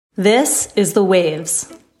This is The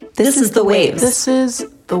Waves. This is The Waves. This is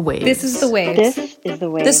The Waves. This is The Waves. This is The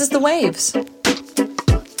Waves. This is The Waves.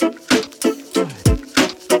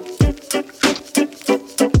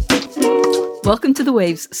 Welcome to The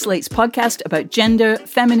Waves, Slate's podcast about gender,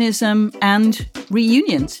 feminism, and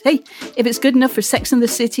reunions. Hey, if it's good enough for Sex and the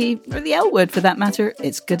City, or the L Word for that matter,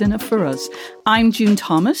 it's good enough for us. I'm June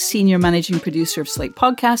Thomas, Senior Managing Producer of Slate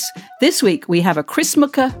Podcasts. This week, we have a Chris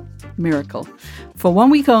Mucker miracle. For 1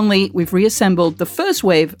 week only, we've reassembled the first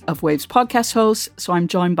wave of Waves podcast hosts. So I'm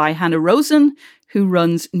joined by Hannah Rosen, who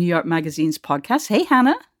runs New York Magazine's podcast. Hey,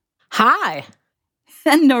 Hannah. Hi.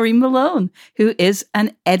 And Noreen Malone, who is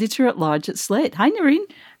an editor-at-large at Slate. Hi, Noreen.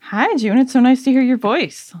 Hi, June. It's so nice to hear your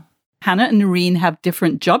voice. Hannah and Noreen have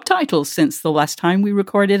different job titles since the last time we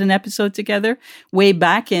recorded an episode together, way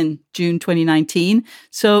back in June 2019.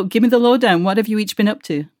 So give me the lowdown. What have you each been up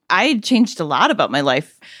to? I changed a lot about my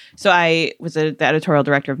life. So I was the editorial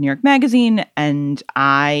director of New York Magazine, and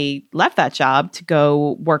I left that job to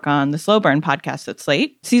go work on the Slow Burn podcast at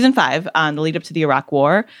Slate, season 5, on the lead up to the Iraq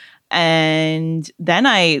War. And then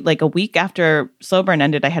a week after Slow Burn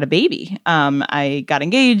ended, I had a baby. I got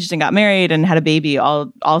engaged and got married and had a baby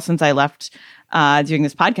all since I left doing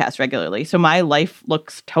this podcast regularly. So my life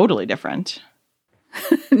looks totally different.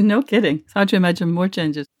 No kidding. It's hard to imagine more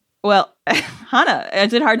changes. Well, Hannah,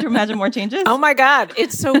 is it hard to imagine more changes? Oh my God,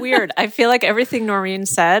 it's so weird. I feel like everything Noreen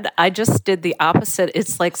said, I just did the opposite.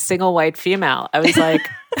 It's like single white female. I was like,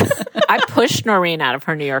 I pushed Noreen out of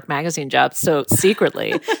her New York Magazine job so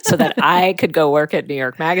secretly so that I could go work at New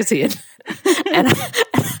York Magazine.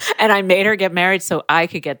 And I made her get married so I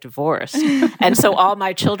could get divorced. And so all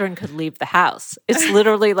my children could leave the house. It's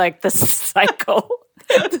literally like the cycle.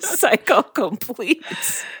 The cycle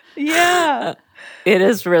completes. Yeah. It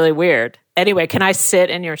is really weird. Anyway, can I sit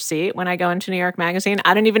in your seat when I go into New York Magazine?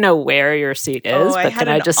 I don't even know where your seat is. I had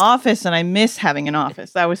an office, and I miss having an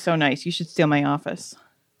office. That was so nice. You should steal my office.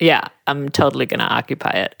 Yeah, I'm totally going to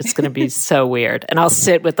occupy it. It's going to be so weird. And I'll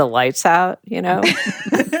sit with the lights out, you know?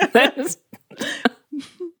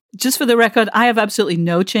 Just for the record, I have absolutely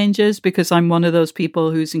no changes because I'm one of those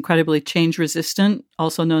people who's incredibly change resistant,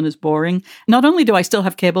 also known as boring. Not only do I still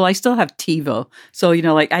have cable, I still have TiVo. So,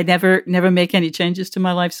 I never make any changes to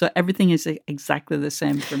my life. So everything is exactly the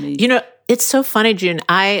same for me. It's so funny, June.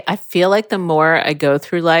 I feel like the more I go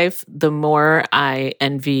through life, the more I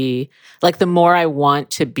envy, the more I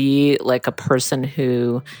want to be like a person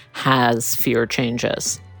who has fewer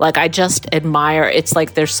changes. I just admire, it's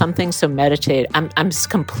like there's something so meditative. I'm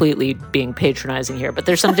completely being patronizing here, but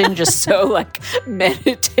there's something just so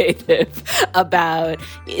meditative about,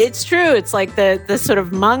 it's true. It's like the sort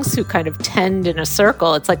of monks who kind of tend in a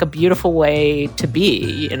circle. It's like a beautiful way to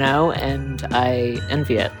be, and I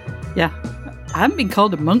envy it. Yeah. I haven't been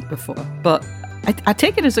called a monk before, but I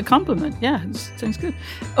take it as a compliment. Yeah, it sounds good.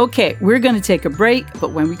 Okay, we're going to take a break,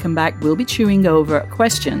 but when we come back, we'll be chewing over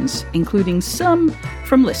questions, including some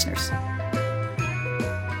from listeners.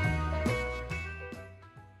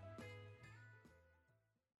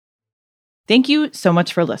 Thank you so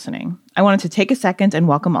much for listening. I wanted to take a second and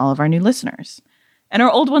welcome all of our new listeners. And our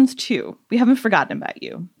old ones too. We haven't forgotten about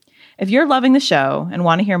you. If you're loving the show and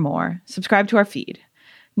want to hear more, subscribe to our feed.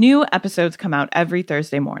 New episodes come out every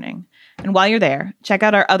Thursday morning. And while you're there, check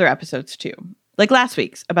out our other episodes too, like last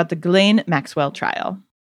week's about the Ghislaine Maxwell trial.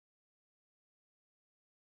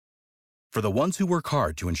 For the ones who work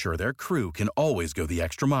hard to ensure their crew can always go the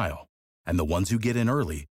extra mile, and the ones who get in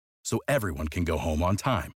early so everyone can go home on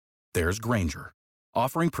time, there's Grainger,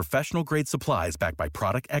 offering professional-grade supplies backed by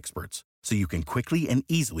product experts so you can quickly and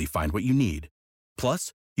easily find what you need.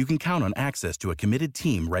 Plus, you can count on access to a committed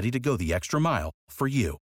team ready to go the extra mile for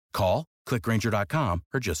you. Call, click Grainger.com,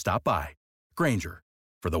 or just stop by. Grainger,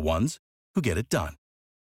 for the ones who get it done.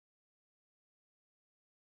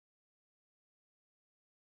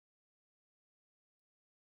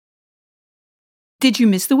 Did you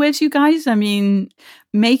miss the waves, you guys? I mean,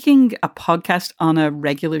 making a podcast on a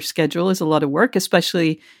regular schedule is a lot of work,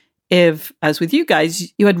 especially if, as with you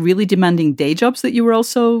guys, you had really demanding day jobs that you were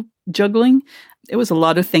also juggling. It was a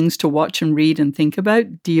lot of things to watch and read and think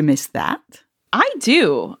about. Do you miss that? I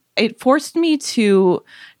do. It forced me to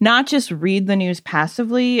not just read the news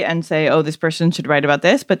passively and say, oh, this person should write about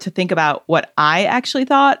this, but to think about what I actually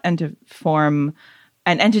thought and to form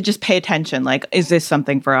and to just pay attention. Is this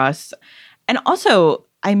something for us? And also,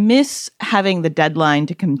 I miss having the deadline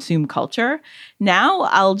to consume culture. Now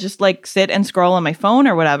I'll just like sit and scroll on my phone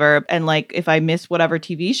or whatever. And like if I miss whatever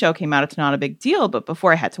TV show came out, it's not a big deal. But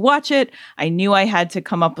before I had to watch it, I knew I had to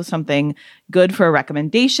come up with something good for a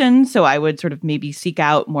recommendation. So I would sort of maybe seek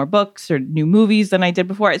out more books or new movies than I did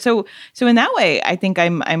before. So in that way, I think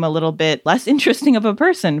I'm a little bit less interesting of a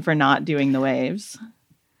person for not doing the waves.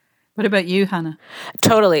 What about you, Hannah?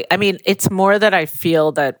 Totally. I mean, it's more that I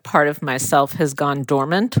feel that part of myself has gone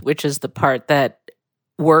dormant, which is the part that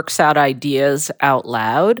works out ideas out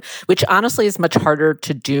loud, which honestly is much harder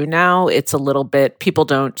to do now. It's a little bit, people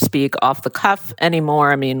don't speak off the cuff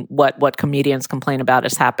anymore. I mean, what comedians complain about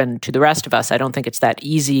has happened to the rest of us. I don't think it's that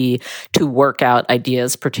easy to work out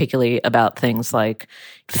ideas, particularly about things like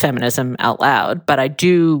feminism out loud. But I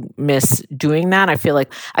do miss doing that. I feel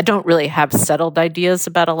like I don't really have settled ideas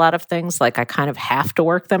about a lot of things. Like I kind of have to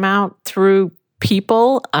work them out through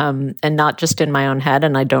people and not just in my own head.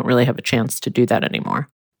 And I don't really have a chance to do that anymore.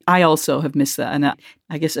 I also have missed that. And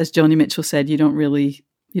I guess as Joni Mitchell said, you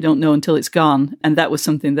don't know until it's gone. And that was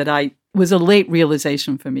something that was a late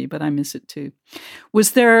realization for me, but I miss it too.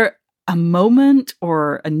 Was there a moment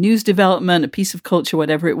or a news development, a piece of culture,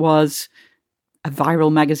 whatever it was, a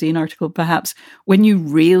viral magazine article perhaps, when you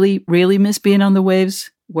really, really miss being on the waves,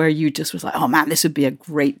 where you just was like, oh man, this would be a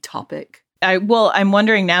great topic? I'm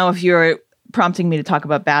wondering now if you're prompting me to talk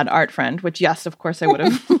about Bad Art Friend, which, yes, of course, I would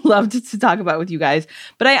have loved to talk about with you guys.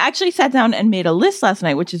 But I actually sat down and made a list last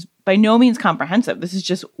night, which is by no means comprehensive. This is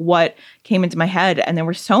just what came into my head. And there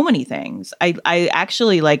were so many things. I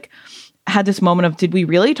actually had this moment of, did we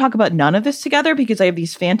really talk about none of this together? Because I have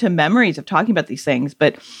these phantom memories of talking about these things.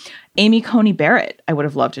 But Amy Coney Barrett, I would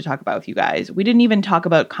have loved to talk about with you guys. We didn't even talk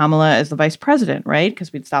about Kamala as the vice president, right?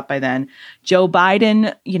 Because we'd stopped by then. Joe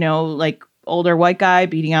Biden, older white guy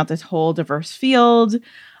beating out this whole diverse field.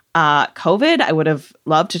 COVID, I would have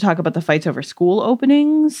loved to talk about the fights over school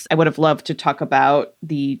openings. I would have loved to talk about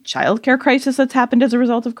the childcare crisis that's happened as a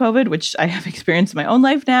result of COVID, which I have experienced in my own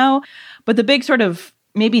life now. But the big sort of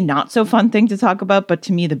maybe not so fun thing to talk about, but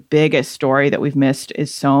to me, the biggest story that we've missed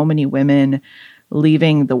is so many women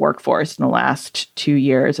leaving the workforce in the last 2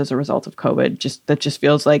 years as a result of COVID. That just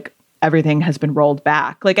feels like everything has been rolled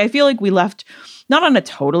back. Like, I feel like we left not on a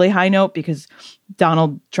totally high note because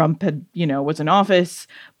Donald Trump was in office,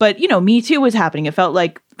 but, Me Too was happening. It felt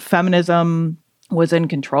like feminism was in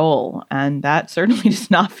control, and that certainly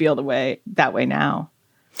does not feel that way now.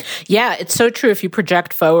 Yeah, it's so true. If you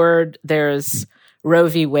project forward, there's Roe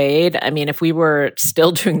v. Wade. I mean, if we were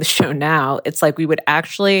still doing the show now, it's like we would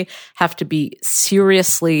actually have to be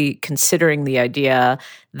seriously considering the idea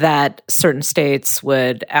that certain states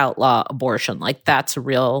would outlaw abortion. Like, that's a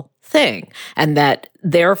real thing. And that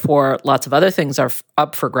therefore lots of other things are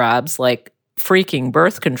up for grabs, like freaking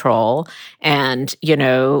birth control and,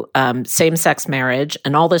 same-sex marriage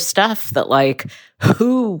and all this stuff that, like,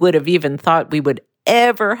 who would have even thought we would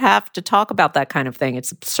ever have to talk about that kind of thing?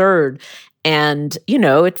 It's absurd. And,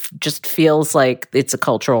 it just feels like it's a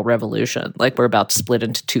cultural revolution, like we're about to split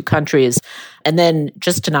into two countries. And then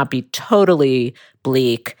just to not be totally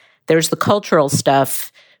bleak, there's the cultural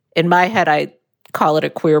stuff. In my head, I call it a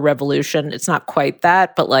queer revolution. It's not quite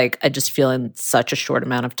that, but I just feel in such a short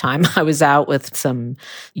amount of time. I was out with some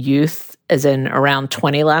youth, as in around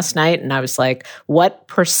 20 last night, and I was like, what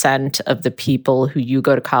 % of the people who you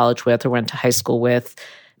go to college with or went to high school with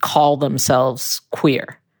call themselves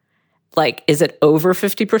queer? Is it over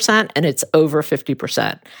 50%? And it's over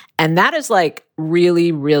 50%. And that is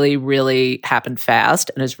really, really, really happened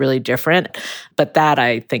fast and is really different. But that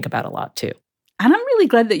I think about a lot too. And I'm really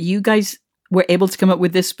glad that you guys were able to come up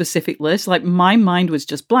with this specific list. My mind was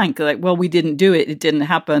just blank. We didn't do it. It didn't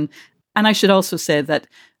happen. And I should also say that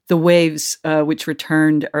The Waves, which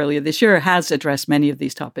returned earlier this year, has addressed many of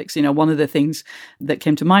these topics. One of the things that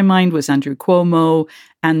came to my mind was Andrew Cuomo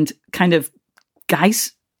and kind of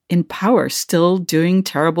guys in power still doing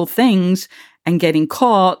terrible things and getting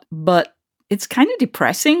caught. But it's kind of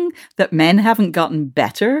depressing that men haven't gotten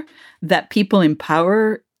better, that people in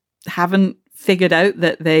power haven't figured out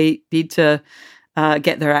that they need to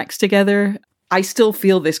get their acts together. I still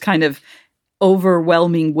feel this kind of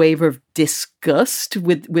overwhelming wave of disgust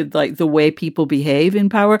with the way people behave in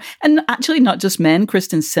power. And actually not just men.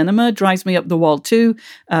 Kristen Sinema drives me up the wall too.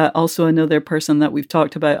 Also another person that we've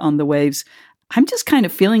talked about on The Waves. I'm just kind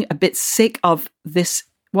of feeling a bit sick of this,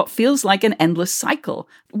 what feels like an endless cycle.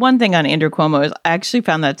 One thing on Andrew Cuomo is I actually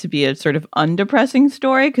found that to be a sort of undepressing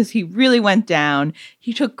story because he really went down.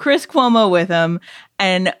 He took Chris Cuomo with him.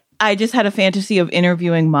 And I just had a fantasy of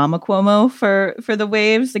interviewing Mama Cuomo for the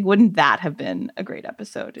Waves. Like, wouldn't that have been a great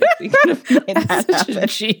episode if we could have made that Such a happen?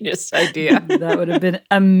 genius idea. That would have been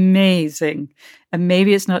amazing. And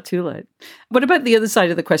maybe it's not too late. What about the other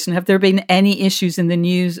side of the question? Have there been any issues in the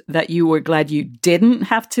news that you were glad you didn't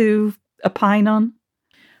have to opine on?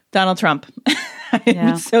 Donald Trump.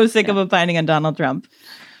 I'm so sick of opining on Donald Trump.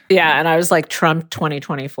 Yeah, and I was like, Trump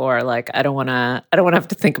 2024. Like, I don't want to have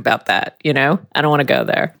to think about that. I don't want to go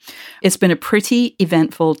there. It's been a pretty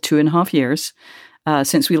eventful 2.5 years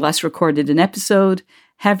since we last recorded an episode.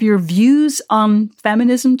 Have your views on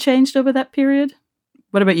feminism changed over that period?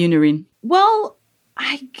 What about you, Noreen? Well,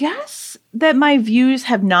 I guess that my views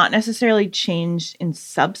have not necessarily changed in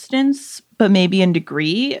substance, but maybe in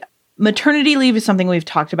degree. Maternity leave is something we've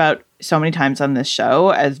talked about so many times on this show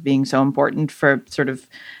as being so important for sort of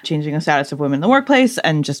changing the status of women in the workplace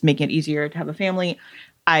and just making it easier to have a family.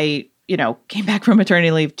 I, came back from maternity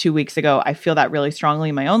leave 2 weeks ago. I feel that really strongly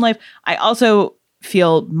in my own life. I also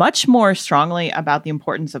feel much more strongly about the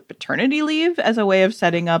importance of paternity leave as a way of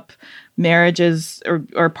setting up marriages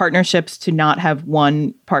or partnerships to not have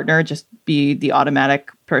one partner just be the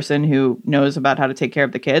automatic person who knows about how to take care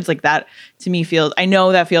of the kids. Like that to me I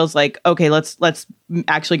know that feels like, okay, let's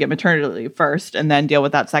actually get maternity leave first and then deal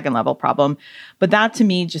with that second level problem. But that to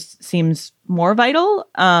me just seems more vital.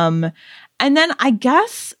 And then I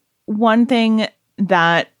guess one thing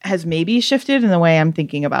that has maybe shifted in the way I'm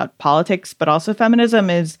thinking about politics, but also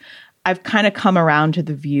feminism is I've kind of come around to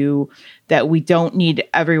the view that we don't need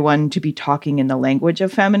everyone to be talking in the language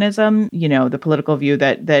of feminism. The political view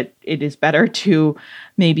that it is better to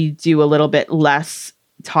maybe do a little bit less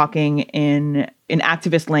talking in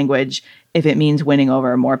activist language if it means winning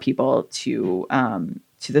over more people to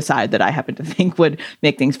the side that I happen to think would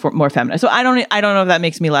make things more feminist. So I don't know if that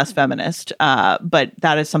makes me less feminist, but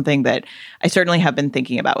that is something that I certainly have been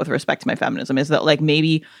thinking about with respect to my feminism, is that like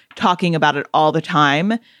maybe talking about it all the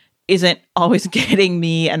time isn't always getting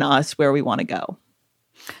me and us where we want to go.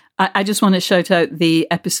 I just want to shout out the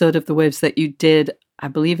episode of The Waves that you did. I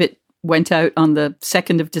believe it went out on the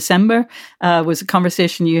 2nd of December, was a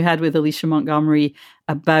conversation you had with Alicia Montgomery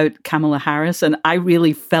about Kamala Harris. And I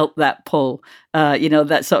really felt that pull,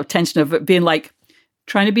 that sort of tension of it being like,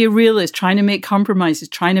 trying to be a realist, trying to make compromises,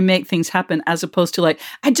 trying to make things happen, as opposed to like,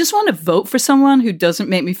 I just want to vote for someone who doesn't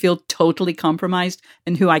make me feel totally compromised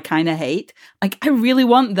and who I kind of hate. Like, I really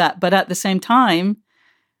want that. But at the same time,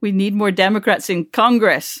 we need more Democrats in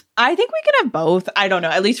Congress. I think we can have both. I don't know.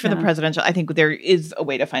 At least for the presidential, I think there is a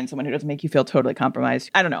way to find someone who doesn't make you feel totally compromised.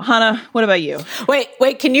 I don't know. Hannah, what about you?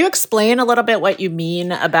 Wait, can you explain a little bit what you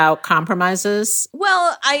mean about compromises?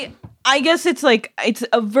 Well, I guess it's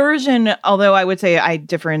a version, although I would say I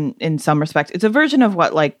differ in some respects. It's a version of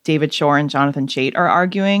what like David Shor and Jonathan Chait are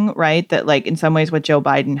arguing, right? That like in some ways what Joe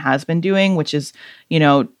Biden has been doing, which is,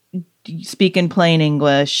 speak in plain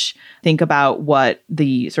English, think about what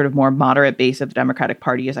the sort of more moderate base of the Democratic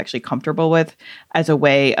Party is actually comfortable with as a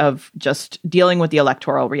way of just dealing with the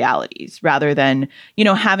electoral realities, rather than,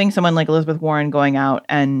 having someone like Elizabeth Warren going out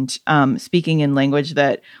and speaking in language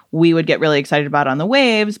that we would get really excited about on the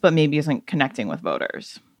waves, but maybe isn't connecting with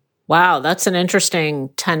voters. Wow, that's an interesting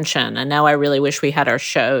tension. And now I really wish we had our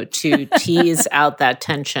show to tease out that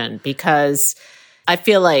tension, because I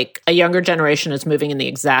feel like a younger generation is moving in the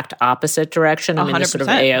exact opposite direction. I mean, the sort of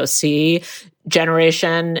AOC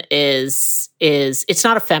generation is it's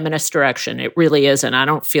not a feminist direction. It really isn't. I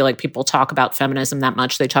don't feel like people talk about feminism that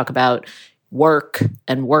much. They talk about work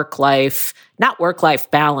and work life, not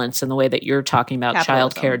work-life balance in the way that you're talking about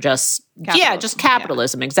childcare, just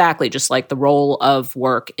capitalism, exactly, just like the role of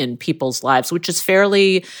work in people's lives, which is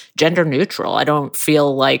fairly gender neutral. I don't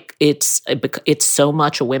feel like it's so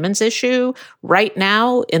much a women's issue right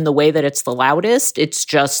now in the way that it's the loudest. It's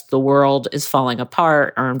just the world is falling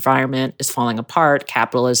apart, our environment is falling apart,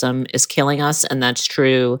 capitalism is killing us, and that's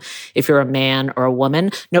true if you're a man or a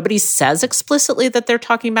woman. Nobody says explicitly that they're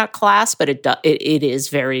talking about class, but it is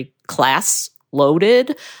very class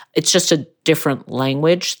loaded. It's just a different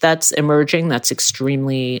language that's emerging that's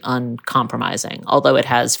extremely uncompromising, although it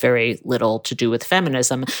has very little to do with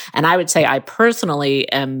feminism. And I would say I personally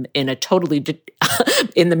am in a totally,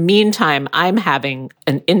 in the meantime, I'm having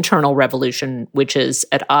an internal revolution, which is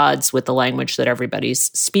at odds with the language that everybody's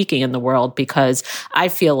speaking in the world, because I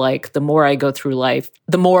feel like the more I go through life,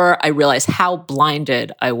 the more I realize how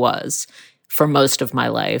blinded I was for most of my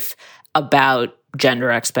life about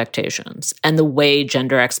gender expectations and the way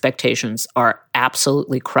gender expectations are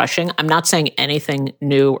absolutely crushing. I'm not saying anything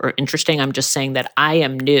new or interesting. I'm just saying that I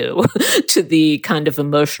am new to the kind of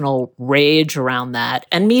emotional rage around that.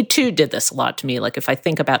 And Me Too did this a lot to me. Like if I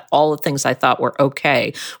think about all the things I thought were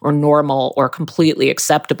okay or normal or completely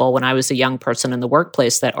acceptable when I was a young person in the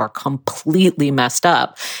workplace that are completely messed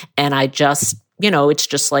up. And I just, it's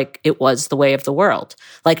just like it was the way of the world.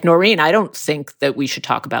 Like, Noreen, I don't think that we should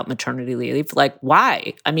talk about maternity leave. Like,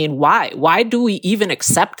 why? I mean, why? Why do we even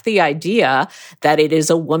accept the idea that it is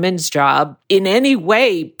a woman's job in any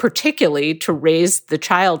way, particularly to raise the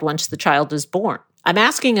child once the child is born? I'm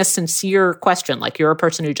asking a sincere question. Like, you're a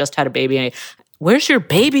person who just had a baby. Where's your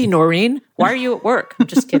baby, Noreen? Why are you at work? I'm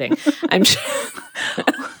just kidding.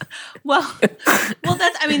 Well,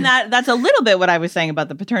 that's a little bit what I was saying about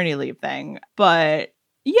the paternity leave thing, but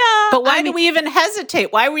yeah. But why do we even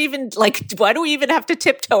hesitate? Why do we even have to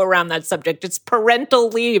tiptoe around that subject? It's parental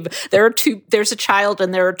leave. There's a child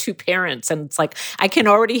and there are two parents. And it's like, I can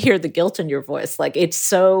already hear the guilt in your voice. Like,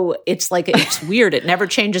 it's weird. It never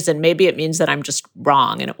changes. And maybe it means that I'm just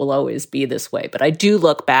wrong and it will always be this way. But I do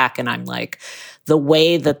look back and I'm like, the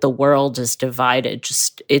way that the world is divided,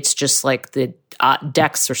 it's just like the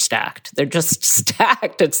decks are stacked. They're just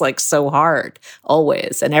stacked. It's like so hard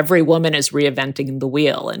always. And every woman is reinventing the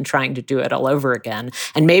wheel and trying to do it all over again.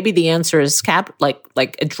 And maybe the answer is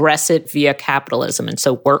address it via capitalism. And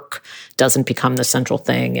so work doesn't become the central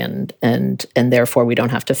thing. And therefore we don't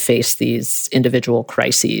have to face these individual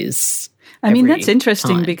crises. I mean, that's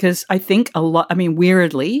interesting because I think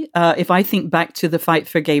weirdly, if I think back to the fight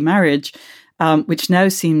for gay marriage, which now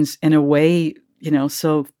seems in a way,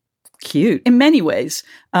 so cute in many ways,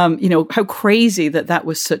 how crazy that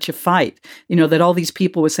was such a fight, that all these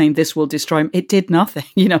people were saying this will destroy him. It did nothing,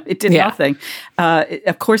 it did nothing.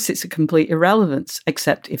 Of course, it's a complete irrelevance,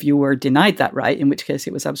 except if you were denied that right, in which case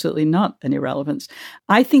it was absolutely not an irrelevance.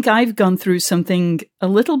 I think I've gone through something a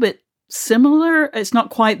little bit similar. It's not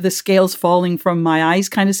quite the scales falling from my eyes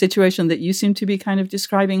kind of situation that you seem to be kind of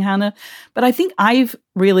describing, Hannah. But I think I've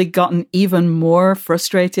really gotten even more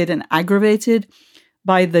frustrated and aggravated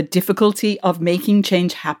by the difficulty of making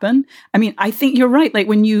change happen. I mean, I think you're right. Like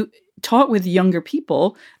when you talk with younger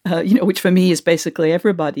people, which for me is basically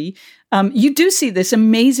everybody, you do see this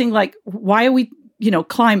amazing, like, why are we,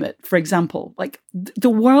 climate, for example, like the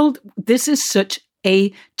world, this is such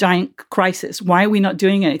a giant crisis. Why are we not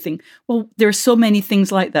doing anything? Well, there are so many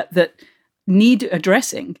things like that need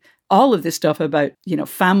addressing. All of this stuff about,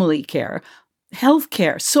 family care,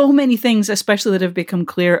 healthcare, so many things, especially that have become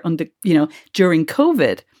clear during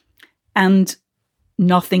COVID, and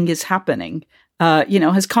nothing is happening.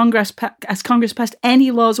 Has Congress passed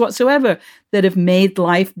any laws whatsoever that have made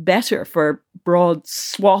life better for broad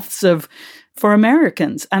swaths for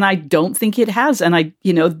Americans? And I don't think it has. And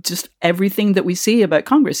just everything that we see about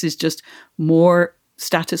Congress is just more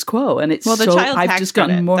status quo. And it's the child tax just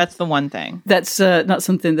gotten more. That's the one thing. That's not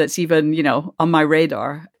something that's even, on my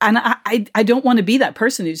radar. And I don't want to be that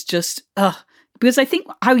person who's just, because I think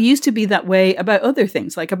I used to be that way about other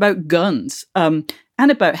things, like about guns, and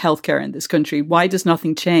about healthcare in this country. Why does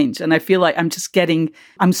nothing change? And I feel like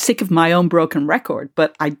I'm sick of my own broken record,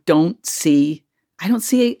 but I don't see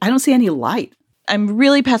any light. I'm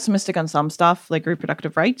really pessimistic on some stuff, like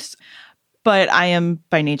reproductive rights, but I am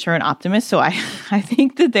by nature an optimist. So I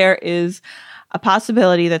think that there is a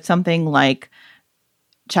possibility that something like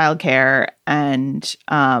childcare and,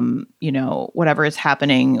 whatever is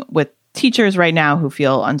happening with teachers right now who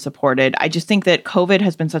feel unsupported. I just think that COVID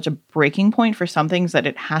has been such a breaking point for some things that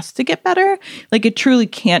it has to get better. Like it truly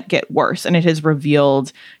can't get worse. And it has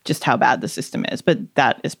revealed just how bad the system is. But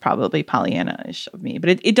that is probably Pollyanna-ish of me. But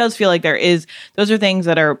it does feel like those are things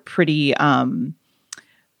that are pretty,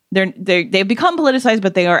 they've become politicized,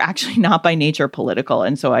 but they are actually not by nature political.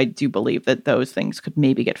 And so I do believe that those things could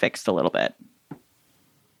maybe get fixed a little bit.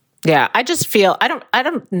 Yeah, I just feel, I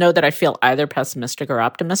don't know that I feel either pessimistic or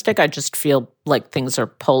optimistic. I just feel like things are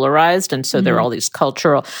polarized. And so there are all these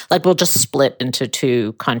cultural, like we'll just split into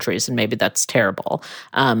two countries and maybe that's terrible.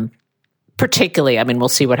 Particularly, we'll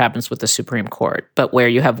see what happens with the Supreme Court, but where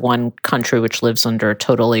you have one country which lives under a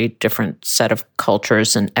totally different set of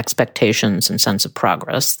cultures and expectations and sense of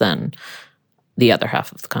progress than the other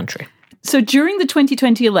half of the country. So during the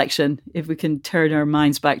 2020 election, if we can turn our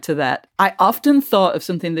minds back to that, I often thought of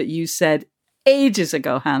something that you said ages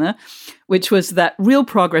ago, Hannah, which was that real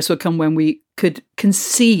progress would come when we could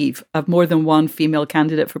conceive of more than one female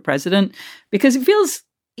candidate for president. Because it feels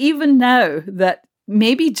even now that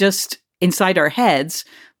maybe just inside our heads,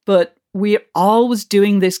 but we're always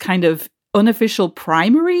doing this kind of unofficial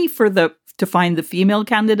primary to find the female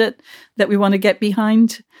candidate that we want to get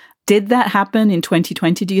behind. Did that happen in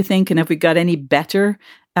 2020, do you think? And have we got any better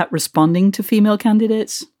at responding to female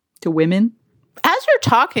candidates, to women? As you're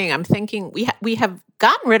talking, I'm thinking we have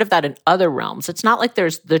gotten rid of that in other realms. It's not like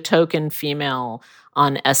there's the token female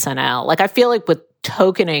on SNL. Like, I feel like with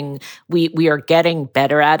tokening, we are getting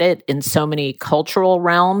better at it in so many cultural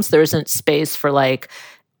realms. There isn't space for like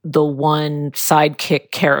the one sidekick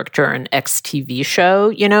character in X TV show,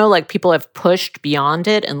 you know, like people have pushed beyond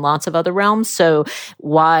it in lots of other realms. So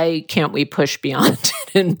why can't we push beyond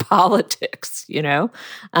it in politics, you know?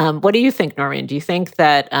 What do you think, Noreen? Do you think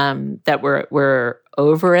that that we're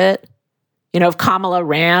over it? You know, if Kamala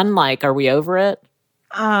ran, like, are we over it?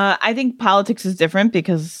 I think politics is different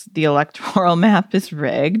because the electoral map is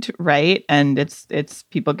rigged, right? And it's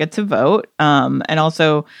people get to vote. And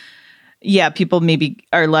also, yeah, people maybe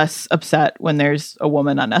are less upset when there's a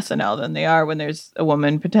woman on SNL than they are when there's a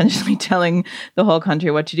woman potentially telling the whole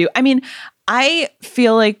country what to do. I mean, I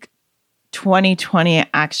feel like 2020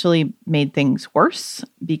 actually made things worse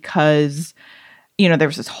because, you know, there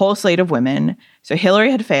was this whole slate of women. So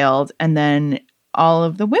Hillary had failed, and then all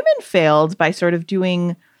of the women failed by sort of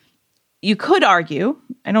doing, you could argue,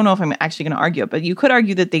 I don't know if I'm actually going to argue it, but you could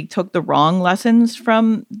argue that they took the wrong lessons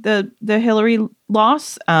from the Hillary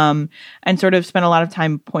loss and sort of spent a lot of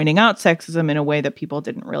time pointing out sexism in a way that people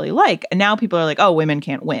didn't really like. And now people are like, oh, women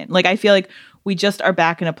can't win. Like, I feel like we just are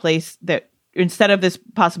back in a place that instead of this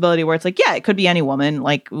possibility where it's like, yeah, it could be any woman,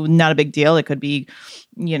 like not a big deal. It could be,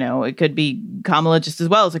 you know, it could be Kamala just as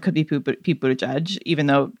well as it could be Pete Buttigieg, even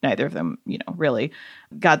though neither of them, you know, really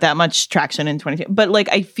got that much traction in 2020. But like,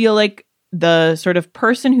 I feel like the sort of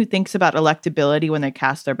person who thinks about electability when they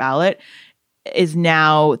cast their ballot is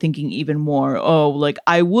now thinking even more, oh, like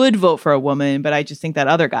I would vote for a woman, but I just think that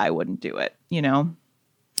other guy wouldn't do it, you know?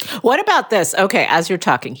 What about this? Okay, as you're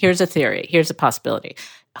talking, here's a theory. Here's a possibility,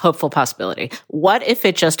 hopeful possibility. What if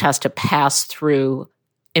it just has to pass through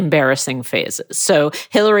embarrassing phases? So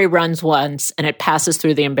Hillary runs once and it passes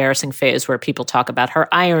through the embarrassing phase where people talk about her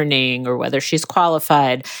ironing or whether she's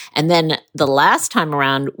qualified. And then the last time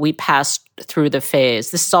around, we passed through the phase.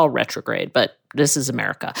 This is all retrograde, but this is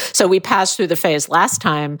America. So we passed through the phase last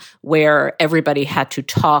time where everybody had to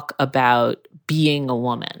talk about being a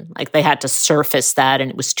woman. Like they had to surface that and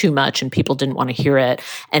it was too much and people didn't want to hear it.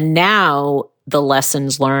 And now the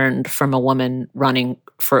lessons learned from a woman running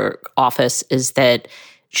for office is that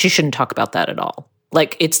she shouldn't talk about that at all.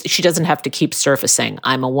 Like she doesn't have to keep surfacing,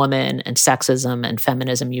 I'm a woman and sexism and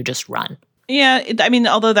feminism, you just run. Yeah, I mean,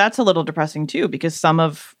 although that's a little depressing too, because some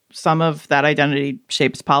of that identity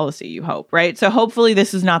shapes policy, you hope, right? So hopefully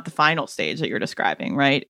this is not the final stage that you're describing,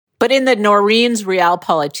 right? But in the Noreen's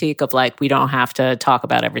realpolitik of like, we don't have to talk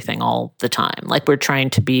about everything all the time. Like we're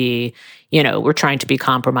trying to be, you know, we're trying to be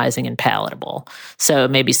compromising and palatable. So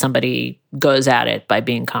maybe somebody goes at it by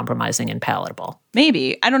being compromising and palatable.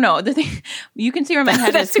 Maybe. I don't know. The thing, you can see where my head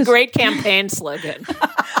is. That's a great campaign slogan.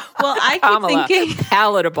 Well, I Kamala, keep thinking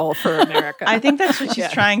palatable for America. I think that's what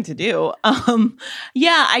she's trying to do.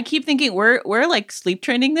 Yeah, I keep thinking we're like sleep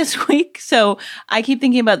training this week. So I keep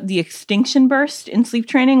thinking about the extinction burst in sleep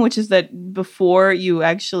training, which is that before you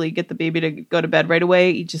actually get the baby to go to bed right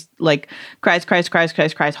away, you just like cries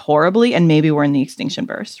horribly. And maybe we're in the extinction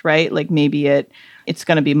burst, right? Like maybe it's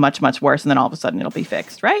going to be much, much worse. And then all of a sudden it'll be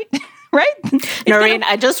fixed, right? Right? Noreen,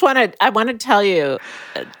 I want to tell you,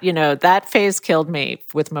 you know, that phase killed me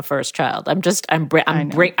with my first child. I'm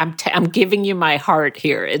giving you my heart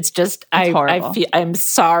here. It's just, I'm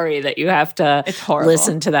sorry that you have to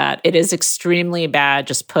listen to that. It is extremely bad.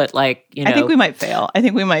 Just put like, you know. I think we might fail. I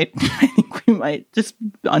think we might just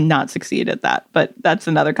not succeed at that. But that's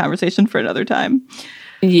another conversation for another time.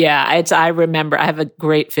 Yeah, I remember I have a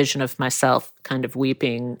great vision of myself kind of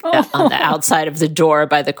weeping on the outside of the door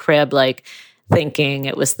by the crib, like thinking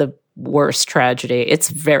it was the worst tragedy. It's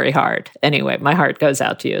very hard. Anyway, my heart goes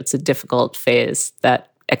out to you. It's a difficult phase,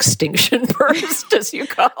 that extinction burst, as you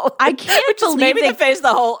call it. I can't believe maybe the phase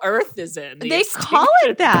the wole earth is in. They call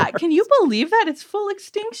it that. Can you believe that? It's full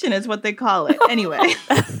extinction is what they call it. Anyway.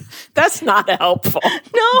 That's not helpful. No.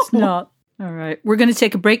 It's not. All right. We're going to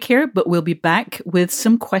take a break here, but we'll be back with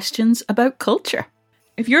some questions about culture.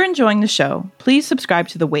 If you're enjoying the show, please subscribe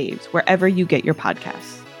to The Waves wherever you get your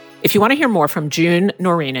podcasts. If you want to hear more from June,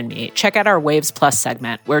 Noreen, and me, check out our Waves Plus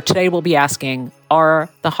segment, where today we'll be asking, are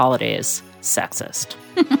the holidays sexist?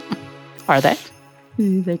 Are they?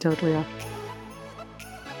 They totally are.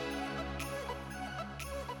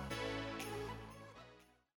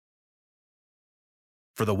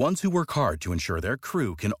 For the ones who work hard to ensure their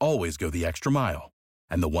crew can always go the extra mile,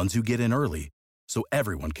 and the ones who get in early so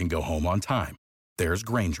everyone can go home on time, there's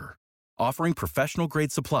Grainger, offering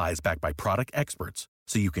professional-grade supplies backed by product experts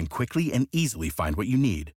so you can quickly and easily find what you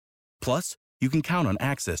need. Plus, you can count on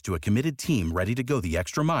access to a committed team ready to go the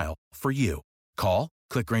extra mile for you. Call,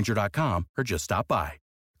 click Grainger.com, or just stop by.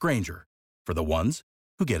 Grainger, for the ones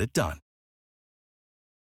who get it done.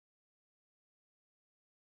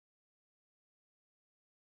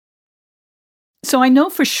 So I know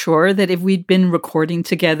for sure that if we'd been recording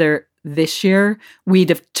together this year, we'd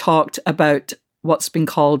have talked about what's been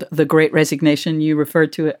called the Great Resignation. You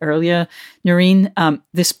referred to it earlier, Noreen.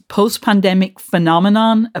 This post-pandemic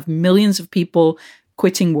phenomenon of millions of people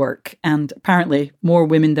quitting work, and apparently more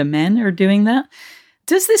women than men are doing that.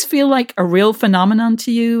 Does this feel like a real phenomenon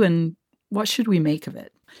to you, and what should we make of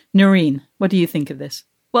it? Noreen, what do you think of this?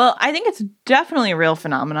 Well, I think it's definitely a real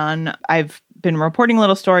phenomenon. I've been reporting a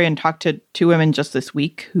little story and talked to two women just this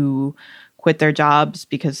week who quit their jobs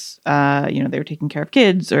because, they were taking care of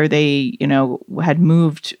kids, or they, had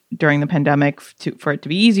moved during the pandemic for it to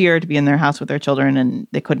be easier to be in their house with their children, and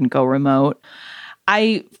they couldn't go remote.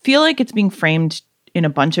 I feel like it's being framed in a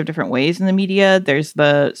bunch of different ways in the media. There's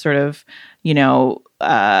the sort of,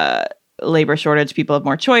 labor shortage, people have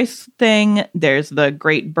more choice thing. There's the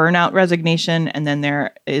great burnout resignation. And then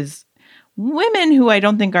there is women who I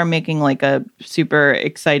don't think are making like a super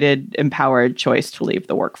excited, empowered choice to leave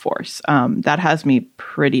the workforce. That has me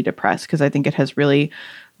pretty depressed because I think it has really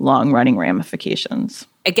long-running ramifications.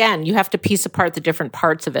 Again, you have to piece apart the different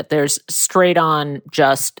parts of it. There's straight on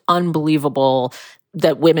just unbelievable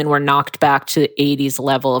that women were knocked back to the 80s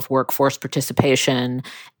level of workforce participation,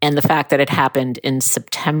 and the fact that it happened in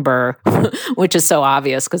September, which is so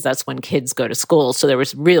obvious because that's when kids go to school. So there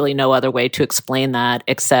was really no other way to explain that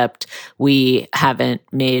except we haven't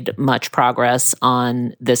made much progress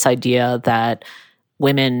on this idea that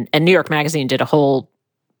women, and New York Magazine did a whole,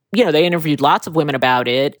 they interviewed lots of women about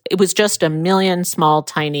it. It was just a million small,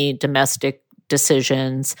 tiny domestic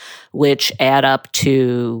decisions which add up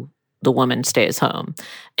to the woman stays home.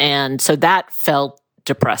 And so that felt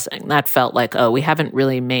depressing. That felt like, we haven't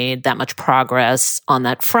really made that much progress on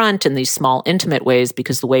that front in these small, intimate ways,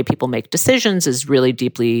 because the way people make decisions is really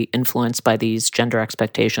deeply influenced by these gender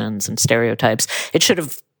expectations and stereotypes. It should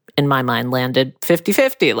have, in my mind, landed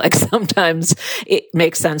 50-50. Like sometimes it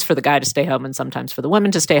makes sense for the guy to stay home and sometimes for the women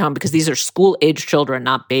to stay home, because these are school-age children,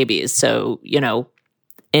 not babies. So,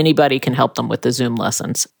 anybody can help them with the Zoom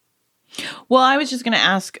lessons. Well, I was just going to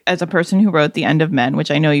ask, as a person who wrote The End of Men,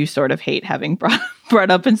 which I know you sort of hate having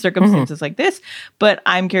brought up in circumstances like this, but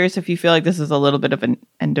I'm curious if you feel like this is a little bit of an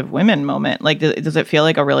end of women moment. Like, does it feel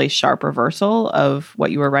like a really sharp reversal of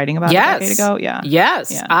what you were writing about a decade ago? Yeah.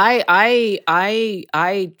 Yes. Yeah.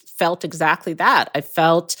 I felt exactly that. I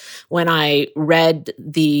felt when I read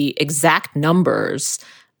the exact numbers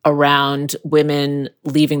around women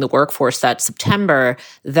leaving the workforce that September,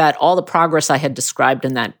 that all the progress I had described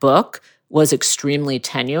in that book was extremely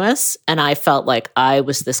tenuous. And I felt like I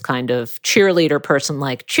was this kind of cheerleader person,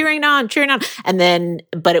 like cheering on.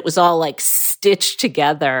 But it was all like stitched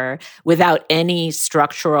together without any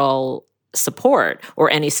structural support or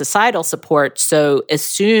any societal support. So as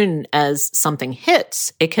soon as something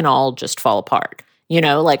hits, it can all just fall apart.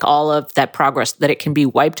 Like all of that progress, that it can be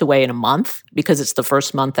wiped away in a month because it's the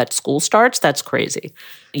first month that school starts. That's crazy.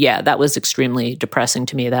 Yeah, that was extremely depressing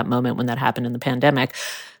to me, that moment when that happened in the pandemic.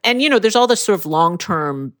 And, there's all this sort of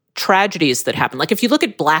long-term tragedies that happen. Like if you look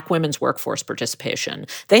at Black women's workforce participation,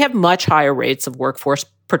 they have much higher rates of workforce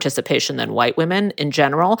participation than white women in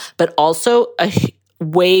general, but also a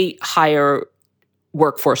way higher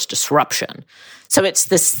workforce disruption. So it's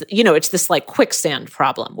this, it's this like quicksand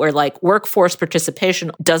problem where like workforce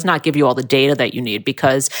participation does not give you all the data that you need,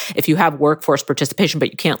 because if you have workforce participation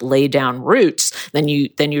but you can't lay down roots, then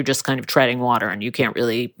you're just kind of treading water and you can't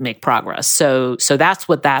really make progress. So that's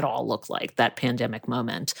what that all looked like, that pandemic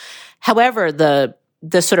moment. However,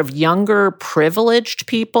 the sort of younger privileged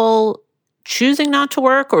people choosing not to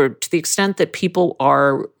work, or to the extent that people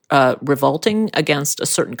are revolting against a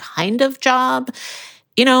certain kind of job,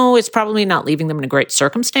 it's probably not leaving them in a great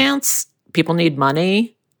circumstance. People need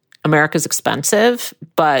money. America's expensive,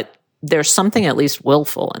 but there's something at least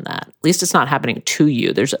willful in that. At least it's not happening to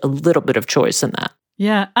you. There's a little bit of choice in that.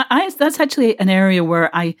 Yeah, that's actually an area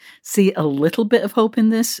where I see a little bit of hope in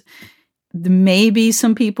this. Maybe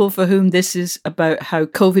some people for whom this is about how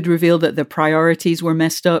COVID revealed that their priorities were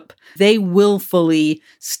messed up, they willfully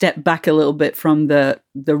step back a little bit from the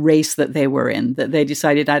race that they were in, that they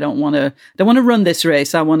decided, I don't want to run this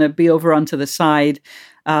race. I want to be over onto the side,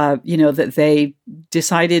 that they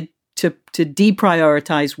decided to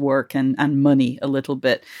deprioritize work and money a little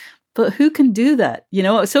bit. But who can do that?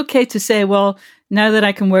 It's okay to say, well, now that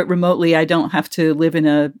I can work remotely, I don't have to live in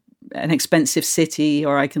a an expensive city,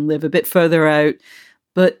 or I can live a bit further out.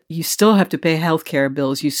 But you still have to pay healthcare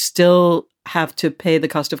bills. You still have to pay the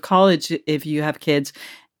cost of college if you have kids,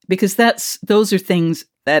 because those are things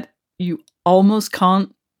that you almost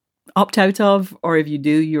can't opt out of, or if you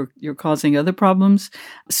do, you're causing other problems.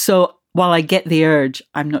 So while I get the urge,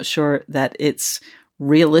 I'm not sure that it's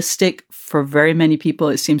realistic for very many people.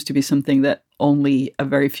 It seems to be something that only a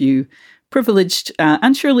very few privileged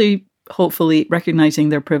and surely, hopefully, recognizing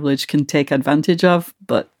their privilege can take advantage of.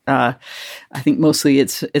 But I think mostly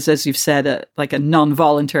it's as you've said, like a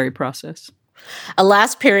non-voluntary process. A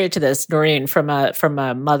last period to this, Noreen, from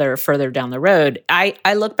a mother further down the road, I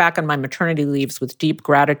look back on my maternity leaves with deep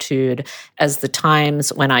gratitude as the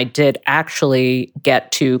times when I did actually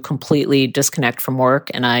get to completely disconnect from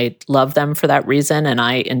work, and I love them for that reason, and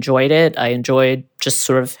I enjoyed it. I enjoyed just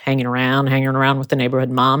sort of hanging around with the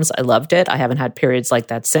neighborhood moms. I loved it. I haven't had periods like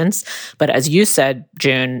that since. But as you said,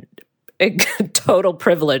 June, total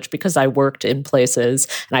privilege, because I worked in places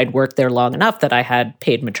and I'd worked there long enough that I had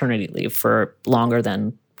paid maternity leave for longer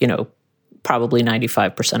than, probably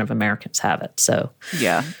 95% of Americans have it. So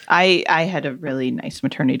yeah, I had a really nice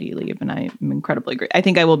maternity leave, and I'm incredibly grateful. I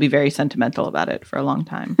think I will be very sentimental about it for a long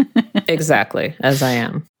time. Exactly, as I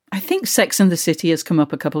am. I think Sex and the City has come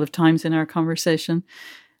up a couple of times in our conversation.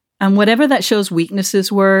 And whatever that show's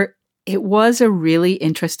weaknesses were, it was a really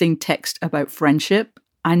interesting text about friendship.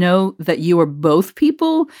 I know that you are both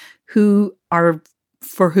people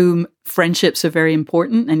for whom friendships are very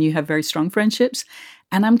important, and you have very strong friendships.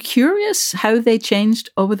 And I'm curious how they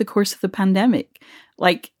changed over the course of the pandemic.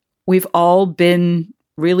 Like, we've all been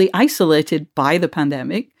really isolated by the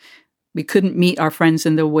pandemic. We couldn't meet our friends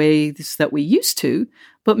in the ways that we used to,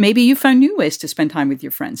 but maybe you found new ways to spend time with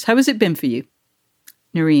your friends. How has it been for you,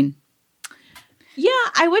 Noreen? Yeah,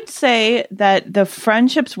 I would say that the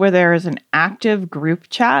friendships where there is an active group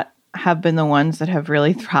chat have been the ones that have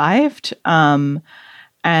really thrived. And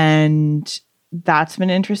that's been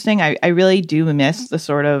interesting. I really do miss the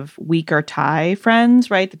sort of weaker tie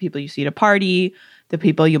friends, right? The people you see at a party, the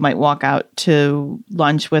people you might walk out to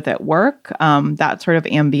lunch with at work. That sort of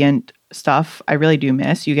ambient stuff I really do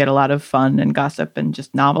miss. You get a lot of fun and gossip and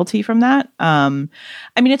just novelty from that.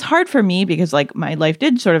 It's hard for me because like my life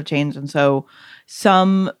did sort of change. And so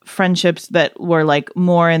some friendships that were like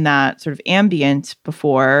more in that sort of ambient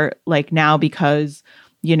before, like now because,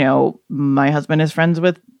 my husband is friends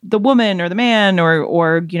with the woman or the man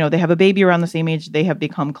or they have a baby around the same age, they have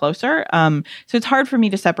become closer. So it's hard for me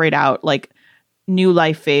to separate out like new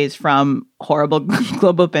life phase from horrible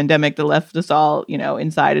global pandemic that left us all,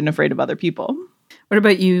 inside and afraid of other people. What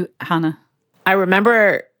about you, Hannah? I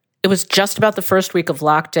remember it was just about the first week of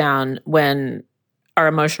lockdown when our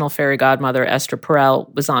emotional fairy godmother, Esther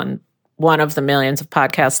Perel, was on one of the millions of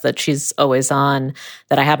podcasts that she's always on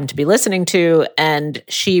that I happen to be listening to. And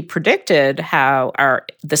she predicted how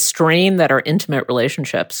the strain that our intimate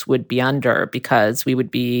relationships would be under, because we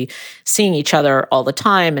would be seeing each other all the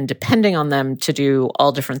time and depending on them to do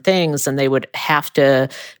all different things. And they would have to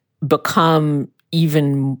become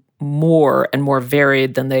even more and more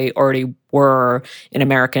varied than they already were in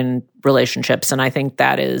American relationships. And I think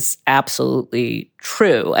that is absolutely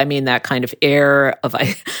true. I mean, that kind of air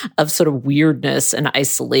of sort of weirdness and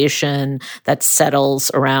isolation that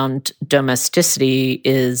settles around domesticity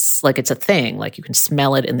is like, it's a thing. Like you can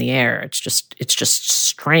smell it in the air. It's just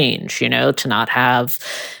strange, to not have.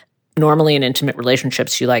 Normally in intimate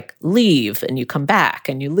relationships, you like leave and you come back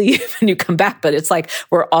and you leave and you come back. But it's like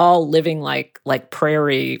we're all living like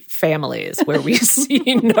prairie families where we see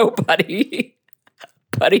nobody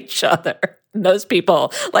but each other. And those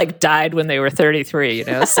people like died when they were 33,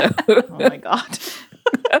 so. Oh my God.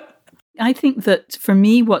 I think that for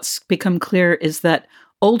me, what's become clear is that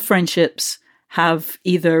old friendships have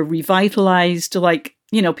either revitalized, like,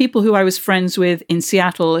 people who I was friends with in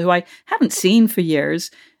Seattle who I haven't seen for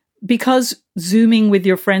years, because Zooming with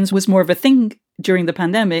your friends was more of a thing during the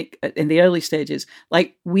pandemic in the early stages.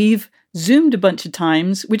 Like we've Zoomed a bunch of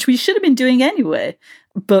times, which we should have been doing anyway,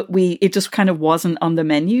 but it just kind of wasn't on the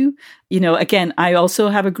menu. Again, I also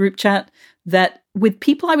have a group chat that with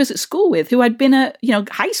people I was at school with who I'd been at,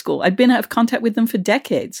 high school, I'd been out of contact with them for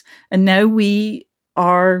decades. And now we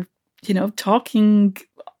are, talking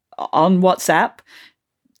on WhatsApp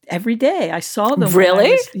every day. I saw them.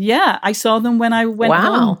 Really? I saw them when I went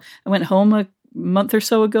home. I went home a month or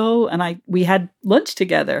so ago and we had lunch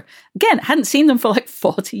together. Again, hadn't seen them for like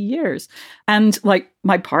 40 years. And like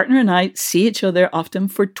my partner and I see each other often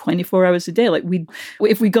for 24 hours a day. Like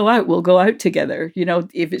if we go out, we'll go out together,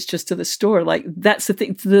 if it's just to the store. Like that's the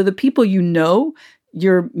thing. The people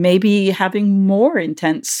you're maybe having more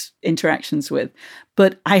intense interactions with.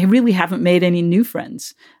 But I really haven't made any new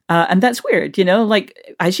friends. And that's weird,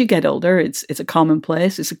 like as you get older, it's a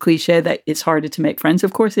commonplace. It's a cliche that it's harder to make friends.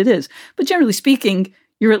 Of course it is. But generally speaking,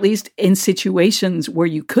 you're at least in situations where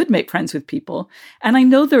you could make friends with people. And I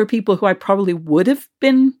know there are people who I probably would have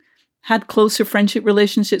had closer friendship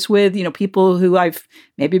relationships with, people who I've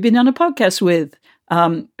maybe been on a podcast with,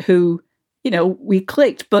 who, we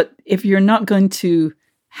clicked. But if you're not going to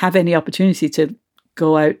have any opportunity to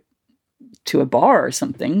go out to a bar or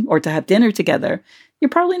something, or to have dinner together, you're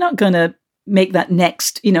probably not going to make that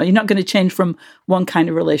next, you're not going to change from one kind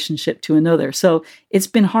of relationship to another. So it's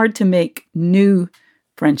been hard to make new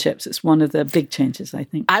friendships. It's one of the big changes, I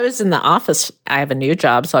think. I was in the office. I have a new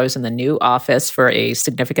job, so I was in the new office for a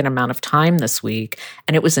significant amount of time this week,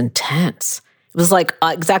 and it was intense. It was like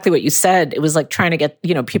exactly what you said. It was like trying to get,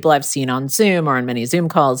 people I've seen on Zoom or on many Zoom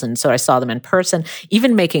calls. And so I saw them in person.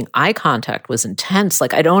 Even making eye contact was intense.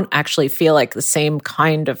 Like I don't actually feel like the same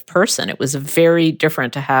kind of person. It was very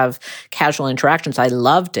different to have casual interactions. I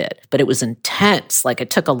loved it, but it was intense. Like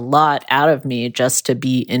it took a lot out of me just to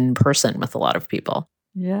be in person with a lot of people.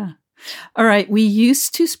 Yeah. All right. We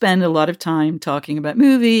used to spend a lot of time talking about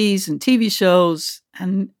movies and TV shows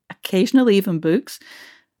and occasionally even books.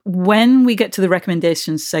 When we get to the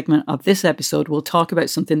recommendations segment of this episode, we'll talk about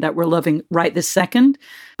something that we're loving right this second.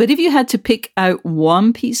 But if you had to pick out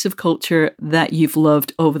one piece of culture that you've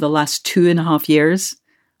loved over the last 2.5 years,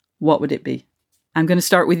 what would it be? I'm going to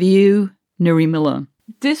start with you, Noreen Malone.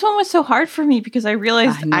 This one was so hard for me because I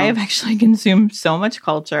realized I have actually consumed so much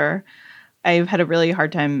culture. I've had a really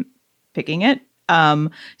hard time picking it.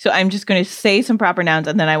 So I'm just going to say some proper nouns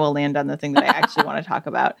and then I will land on the thing that I actually want to talk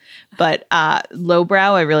about. But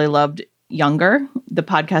lowbrow, I really loved Younger. The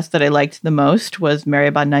podcast that I liked the most was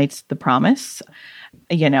Maribon Knight's The Promise.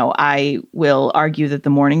 I will argue that The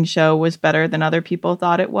Morning Show was better than other people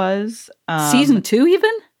thought it was. Season 2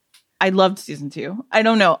 even? I loved season 2. I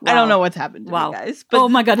don't know. Wow. I don't know what's happened to you guys. But oh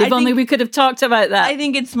my God, if only we could have talked about that. I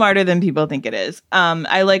think it's smarter than people think it is.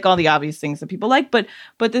 I like all the obvious things that people like. But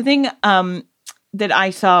the thing that I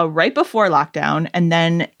saw right before lockdown and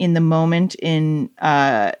then in the moment in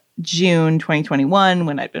June 2021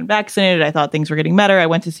 when I'd been vaccinated, I thought things were getting better. I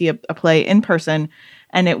went to see a play in person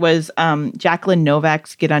and it was Jacqueline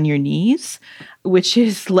Novak's Get on Your Knees, which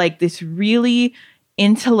is like this really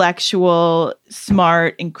intellectual,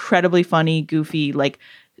 smart, incredibly funny, goofy, like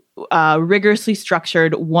rigorously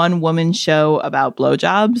structured one-woman show about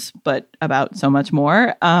blowjobs, but about so much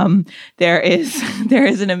more. There is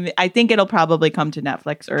I think it'll probably come to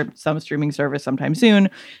Netflix or some streaming service sometime soon.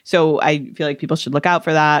 So I feel like people should look out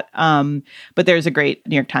for that. But there's a great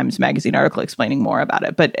New York Times Magazine article explaining more about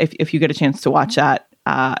it. But if you get a chance to watch that,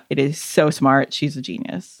 it is so smart. She's a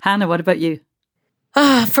genius. Hannah, what about you?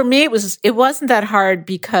 For me, it wasn't that hard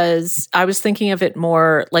because I was thinking of it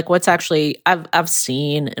more like what's actually I've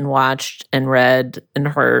seen and watched and read and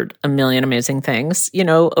heard a million amazing things,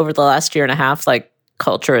 over the last 1.5 years. Like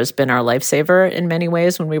culture has been our lifesaver in many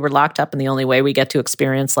ways when we were locked up, and the only way we get to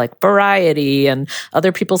experience like variety and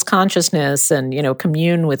other people's consciousness and,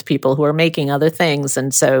 commune with people who are making other things.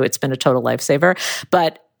 And so it's been a total lifesaver.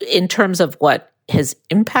 But in terms of what has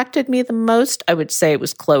impacted me the most, I would say it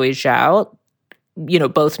was Chloe Zhao.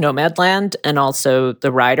 Both Nomadland and also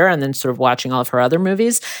The Rider, and then sort of watching all of her other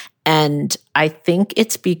movies. And I think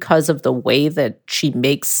it's because of the way that she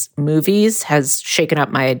makes movies has shaken up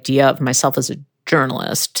my idea of myself as a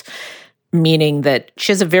journalist, meaning that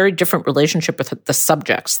she has a very different relationship with the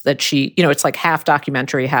subjects that she, it's like half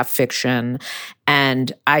documentary, half fiction.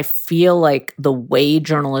 And I feel like the way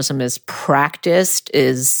journalism is practiced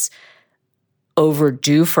is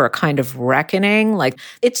overdue for a kind of reckoning. Like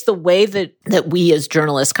it's the way that we as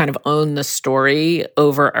journalists kind of own the story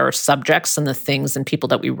over our subjects and the things and people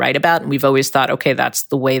that we write about. And we've always thought, okay, that's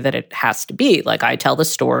the way that it has to be. Like I tell the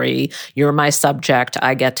story, you're my subject,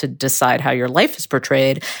 I get to decide how your life is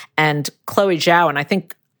portrayed. And Chloe Zhao, and I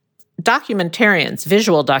think documentarians,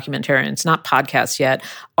 visual documentarians, not podcasts yet,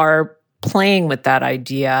 are playing with that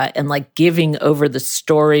idea and like giving over the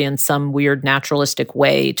story in some weird naturalistic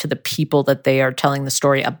way to the people that they are telling the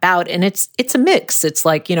story about. And it's a mix. It's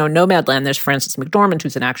like, Nomadland, there's Frances McDormand,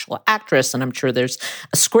 who's an actual actress, and I'm sure there's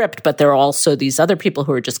a script, but there are also these other people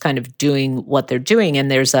who are just kind of doing what they're doing.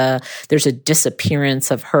 And there's a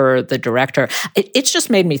disappearance of her, the director. It's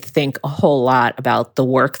just made me think a whole lot about the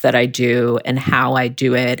work that I do and how I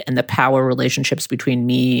do it and the power relationships between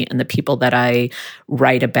me and the people that I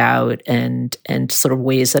write about and sort of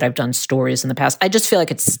ways that I've done stories in the past. I just feel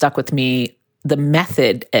like it's stuck with me the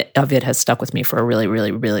method of it has stuck with me for a really,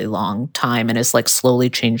 really, really long time and is like slowly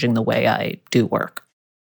changing the way I do work.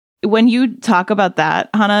 When you talk about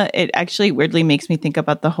that, Hannah, it actually weirdly makes me think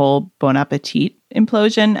about the whole Bon Appetit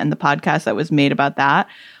implosion and the podcast that was made about that,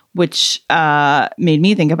 which made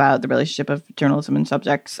me think about the relationship of journalism and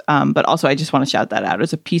subjects. But also, I just want to shout that out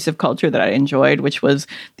as a piece of culture that I enjoyed, which was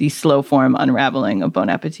the slow form unraveling of Bon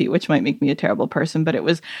Appetit, which might make me a terrible person, but it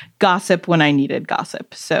was gossip when I needed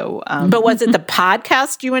gossip. So, but was it the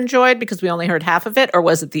podcast you enjoyed because we only heard half of it, or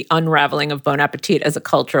was it the unraveling of Bon Appetit as a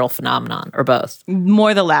cultural phenomenon, or both?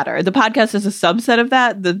 More the latter. The podcast is a subset of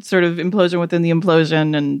that, the sort of implosion within the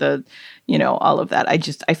implosion and the, all of that.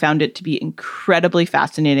 I found it to be incredibly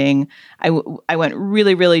fascinating. I went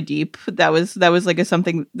really, really deep. That was like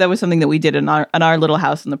something that we did in our little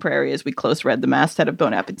house in the prairie as we close read the masthead of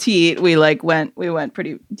Bon Appetit. We went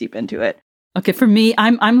pretty deep into it. Okay, for me,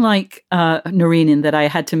 I'm like Noreen in that I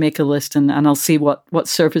had to make a list and I'll see what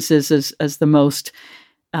surfaces as the most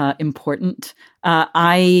important.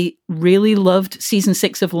 I really loved season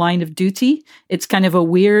 6 of Line of Duty. It's kind of a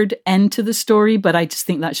weird end to the story, but I just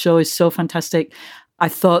think that show is so fantastic. I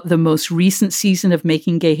thought the most recent season of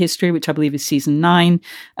Making Gay History, which I believe is season 9,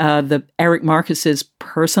 the Eric Marcus's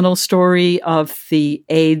personal story of the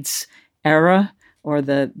AIDS era or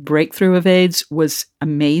the breakthrough of AIDS was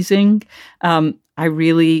amazing. I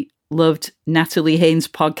really loved Natalie Haynes'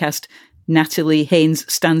 podcast. Natalie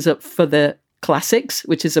Haynes Stands Up for the Classics,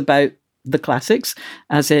 which is about the classics,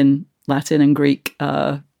 as in Latin and Greek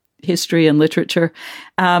history and literature.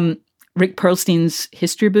 Rick Perlstein's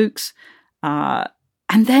history books.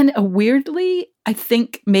 And then weirdly, I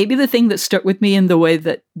think maybe the thing that stuck with me in the way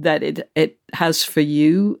that it has for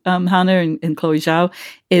you, Hannah and Chloe Zhao,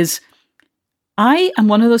 is I am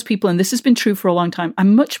one of those people, and this has been true for a long time,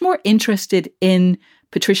 I'm much more interested in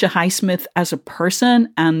Patricia Highsmith as a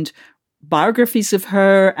person and biographies of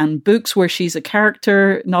her and books where she's a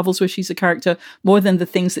character, novels where she's a character, more than the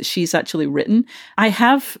things that she's actually written. I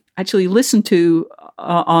have actually listened to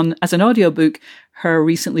as an audiobook her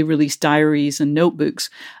recently released diaries and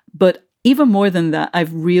notebooks. But even more than that,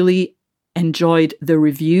 I've really enjoyed the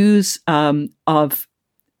reviews of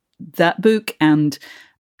that book. And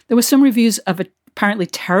there were some reviews of a apparently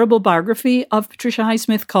terrible biography of Patricia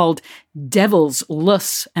Highsmith called Devils,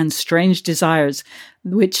 Lusts, and Strange Desires,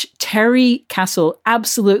 which Terry Castle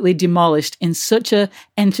absolutely demolished in such a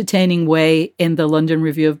entertaining way in the London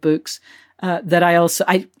Review of Books that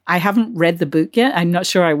I haven't read the book yet. I'm not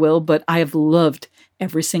sure I will, but I have loved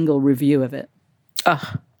every single review of it.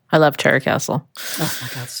 Oh, I love Terry Castle. Oh my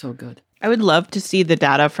God, so good. I would love to see the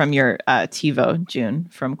data from your TiVo, June,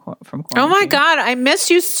 from Quarantine. Oh my God, I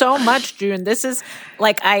miss you so much, June. This is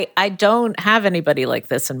like, I don't have anybody like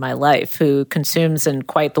this in my life who consumes in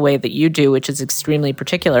quite the way that you do, which is extremely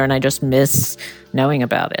particular. And I just miss knowing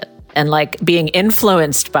about it and like being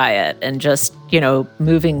influenced by it and just,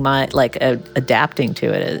 moving adapting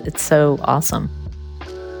to it. It's so awesome.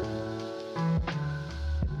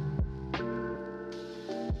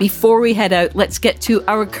 Before we head out, let's get to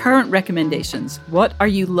our current recommendations. What are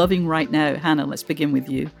you loving right now? Hannah, let's begin with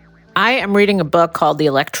you. I am reading a book called The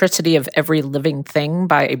Electricity of Every Living Thing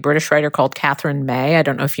by a British writer called Catherine May. I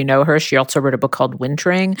don't know if you know her. She also wrote a book called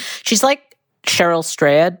Wintering. She's like Cheryl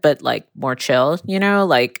Strayed, but like more chill,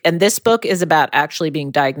 and this book is about actually being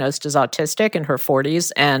diagnosed as autistic in her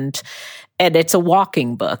 40s. And it's a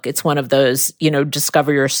walking book. It's one of those,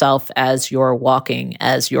 discover yourself as you're walking,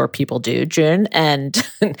 as your people do, June. And,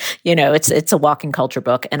 it's a walking culture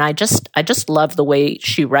book. And I just love the way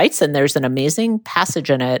she writes. And there's an amazing passage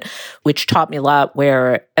in it, which taught me a lot,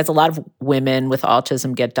 where as a lot of women with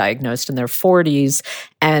autism get diagnosed in their 40s,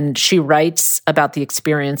 and she writes about the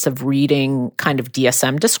experience of reading kind of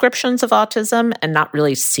DSM descriptions of autism and not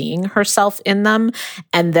really seeing herself in them.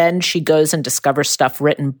 And then she goes and discovers stuff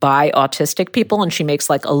written by autistic people, and she makes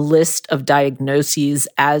like a list of diagnoses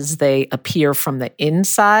as they appear from the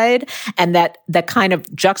inside. And that kind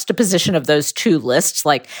of juxtaposition of those two lists,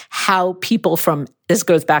 like how people from, this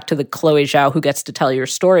goes back to the Chloe Zhao who gets to tell your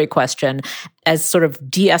story question, as sort of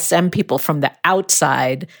DSM people from the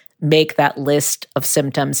outside make that list of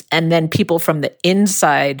symptoms, and then people from the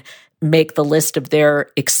inside make the list of their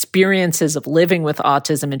experiences of living with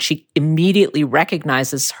autism, and she immediately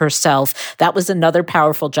recognizes herself. That was another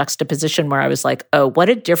powerful juxtaposition where I was like, oh, what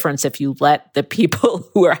a difference if you let the people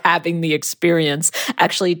who are having the experience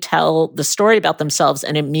actually tell the story about themselves.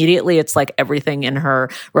 And immediately it's like everything in her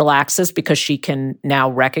relaxes because she can now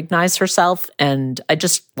recognize herself. And I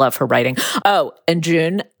just love her writing. Oh, and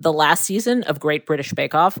June, the last season of Great British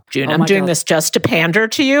Bake Off, June, I'm doing this just to pander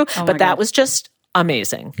to you, but that was just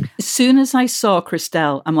amazing. As soon as I saw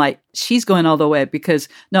Christelle, I'm like, she's going all the way, because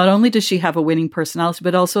not only does she have a winning personality,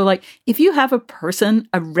 but also, like, if you have a person,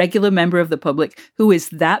 a regular member of the public who is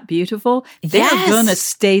that beautiful, they're going to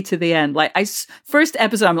stay to the end. Like, first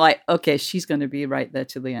episode, I'm like, okay, she's going to be right there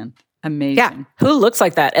to the end. Amazing. Yeah. Who looks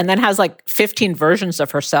like that? And then has like 15 versions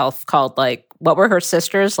of herself called, like, what were her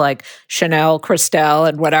sisters? Like Chanel, Christelle,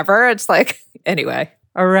 and whatever. It's like, anyway.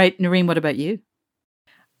 All right, Noreen, what about you?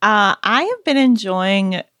 I have been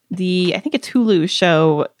enjoying I think it's Hulu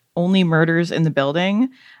show, Only Murders in the Building.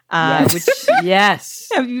 Yes. Which, yes.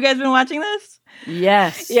 Have you guys been watching this?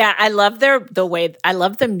 Yes. Yeah, I love I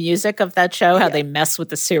love the music of that show, how they mess with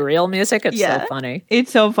the serial music. It's so funny.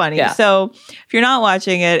 It's so funny. Yeah. So if you're not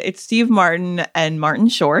watching it, it's Steve Martin and Martin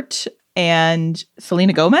Short and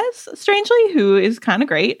Selena Gomez, strangely, who is kind of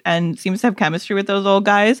great and seems to have chemistry with those old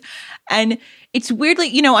guys. And it's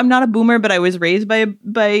weirdly, I'm not a boomer, but I was raised by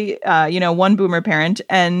one boomer parent.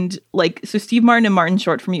 And like, so Steve Martin and Martin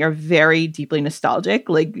Short for me are very deeply nostalgic.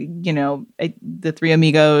 Like, the Three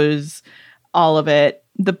Amigos, all of it.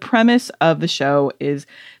 The premise of the show is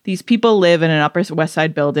these people live in an Upper West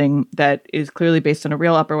Side building that is clearly based on a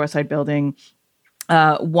real Upper West Side building.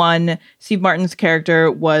 Steve Martin's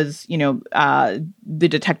character was, the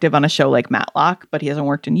detective on a show like Matlock, but he hasn't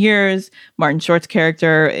worked in years. Martin Short's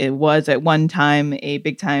character was at one time a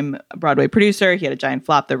big-time Broadway producer. He had a giant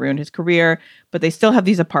flop that ruined his career, but they still have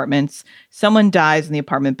these apartments. Someone dies in the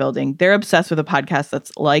apartment building. They're obsessed with a podcast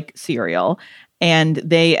that's like Serial. And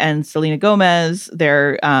they and Selena Gomez,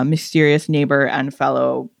 their mysterious neighbor and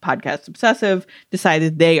fellow podcast obsessive,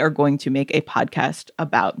 decided they are going to make a podcast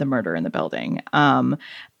about the murder in the building. And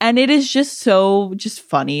it is just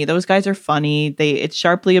funny. Those guys are funny. It's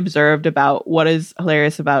sharply observed about what is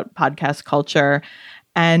hilarious about podcast culture.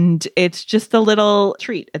 And it's just a little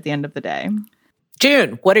treat at the end of the day.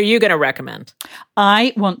 June, what are you going to recommend?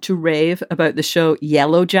 I want to rave about the show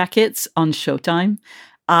Yellow Jackets on Showtime.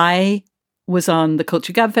 I was on the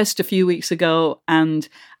Culture Gabfest a few weeks ago, and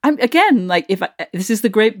I'm again like, this is the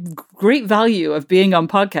great value of being on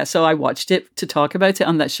podcast. So I watched it to talk about it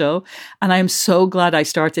on that show, and I am so glad I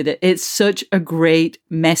started it. It's such a great,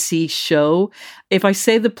 messy show. If I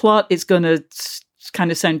say the plot, it's going to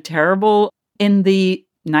kind of sound terrible. In the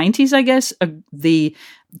 90s, I guess, the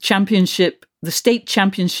state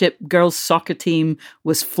championship girls soccer team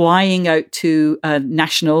was flying out to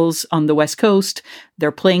nationals on the West Coast.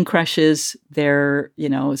 Their plane crashes. They're,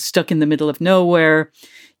 stuck in the middle of nowhere.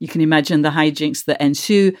 You can imagine the hijinks that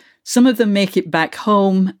ensue. Some of them make it back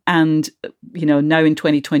home. And, now in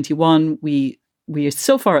 2021, we are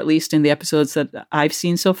so far, at least in the episodes that I've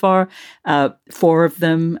seen so far, 4 of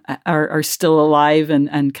them are still alive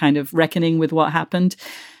and kind of reckoning with what happened.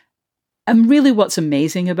 And really what's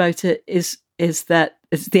amazing about it is that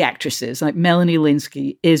it's the actresses. Like Melanie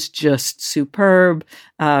Lynskey is just superb.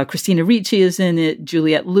 Christina Ricci is in it.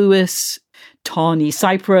 Juliette Lewis, Tawny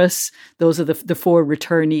Cypress. Those are the 4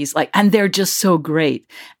 returnees. And they're just so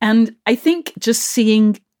great. And I think just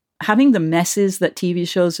having the messes that TV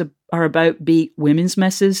shows are about be women's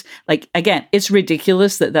messes. Again, it's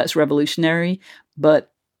ridiculous that that's revolutionary,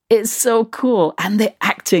 but it's so cool. And the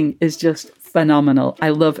acting is just phenomenal. I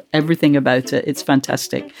love everything about it. It's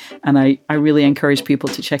fantastic. And I really encourage people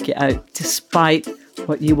to check it out, despite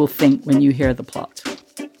what you will think when you hear the plot.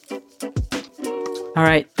 All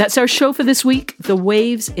right, that's our show for this week. The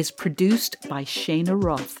Waves is produced by Shana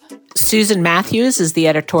Roth. Susan Matthews is the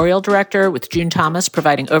editorial director, with June Thomas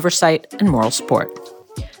providing oversight and moral support.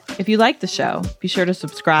 If you like the show, be sure to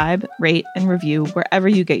subscribe, rate, and review wherever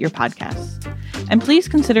you get your podcasts. And please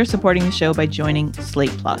consider supporting the show by joining Slate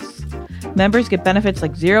Plus. Members get benefits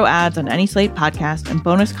like 0 ads on any Slate podcast and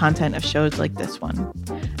bonus content of shows like this one.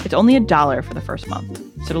 It's only $1 for the first month.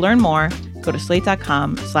 So to learn more, go to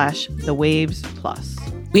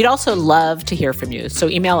slate.com/thewavesplus. We'd also love to hear from you. So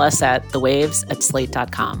email us at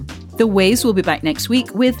thewaves@slate.com. The Waves will be back next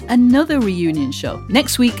week with another reunion show.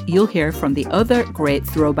 Next week, you'll hear from the other great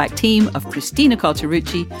throwback team of Christina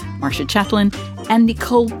Cauterucci, Marsha Chatelain, and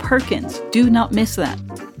Nicole Perkins. Do not miss that.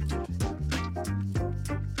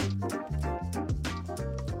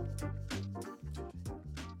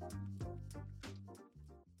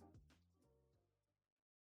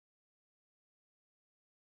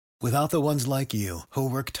 Without the ones like you, who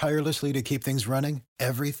work tirelessly to keep things running,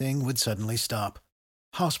 everything would suddenly stop.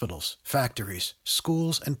 Hospitals, factories,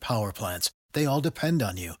 schools, and power plants, they all depend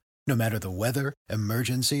on you. No matter the weather,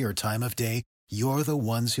 emergency, or time of day, you're the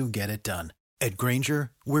ones who get it done. At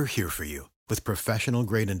Grainger, we're here for you with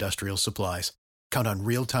professional-grade industrial supplies. Count on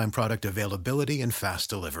real-time product availability and fast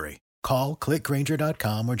delivery. Call, click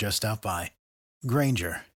Grainger.com, or just stop by.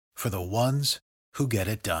 Grainger, for the ones who get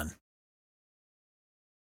it done.